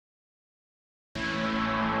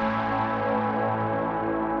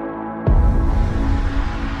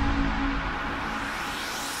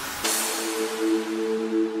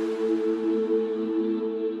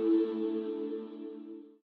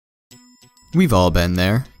We've all been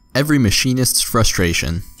there. Every machinist's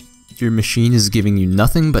frustration. Your machine is giving you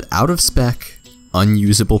nothing but out-of-spec,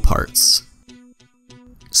 unusable parts.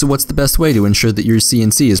 So what's the best way to ensure that your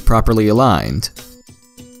CNC is properly aligned?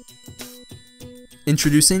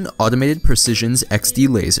 Introducing Automated Precision's XD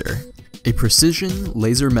Laser, a precision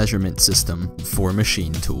laser measurement system for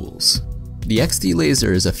machine tools. The XD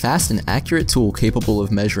Laser is a fast and accurate tool capable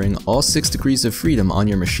of measuring all 6 degrees of freedom on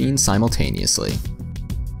your machine simultaneously.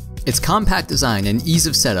 Its compact design and ease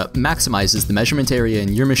of setup maximizes the measurement area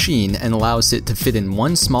in your machine and allows it to fit in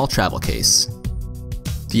one small travel case.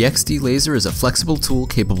 The XD Laser is a flexible tool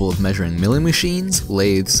capable of measuring milling machines,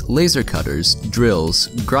 lathes, laser cutters, drills,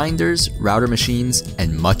 grinders, router machines,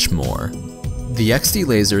 and much more. The XD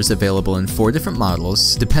Laser is available in 4 different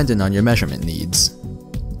models dependent on your measurement needs.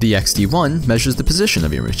 The XD1 measures the position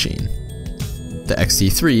of your machine. The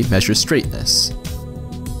XD3 measures straightness.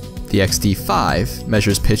 The XD5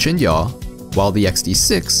 measures pitch and yaw, while the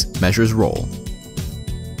XD6 measures roll.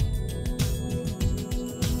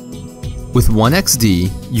 With one XD,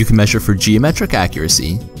 you can measure for geometric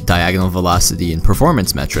accuracy, diagonal velocity and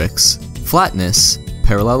performance metrics, flatness,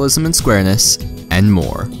 parallelism and squareness, and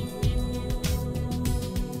more.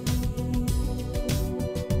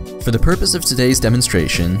 For the purpose of today's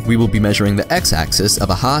demonstration, we will be measuring the x-axis of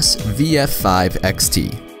a Haas VF5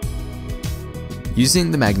 XT.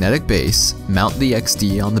 Using the magnetic base, mount the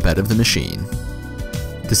XD on the bed of the machine.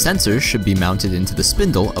 The sensor should be mounted into the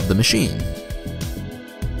spindle of the machine.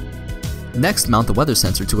 Next, mount the weather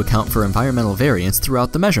sensor to account for environmental variance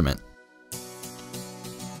throughout the measurement.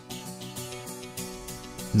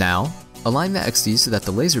 Now, align the XD so that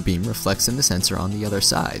the laser beam reflects in the sensor on the other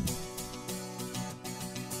side.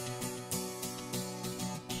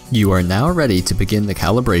 You are now ready to begin the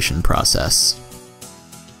calibration process.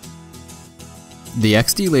 The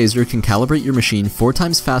XD laser can calibrate your machine 4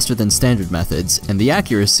 times faster than standard methods, and the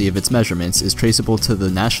accuracy of its measurements is traceable to the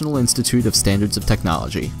National Institute of Standards of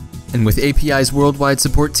Technology. And with API's worldwide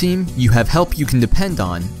support team, you have help you can depend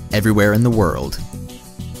on everywhere in the world.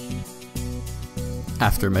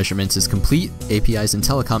 After measurements is complete, API's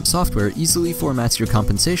IntelliComp software easily formats your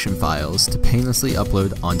compensation files to painlessly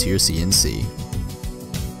upload onto your CNC.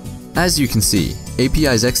 As you can see,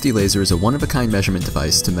 API's XD Laser is a one-of-a-kind measurement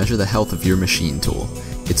device to measure the health of your machine tool.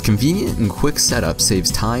 Its convenient and quick setup saves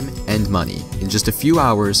time and money. In just a few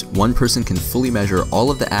hours, one person can fully measure all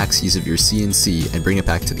of the axes of your CNC and bring it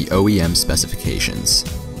back to the OEM specifications.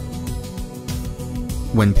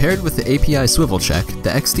 When paired with the API swivel check, the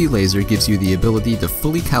XD Laser gives you the ability to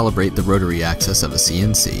fully calibrate the rotary axis of a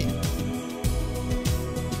CNC.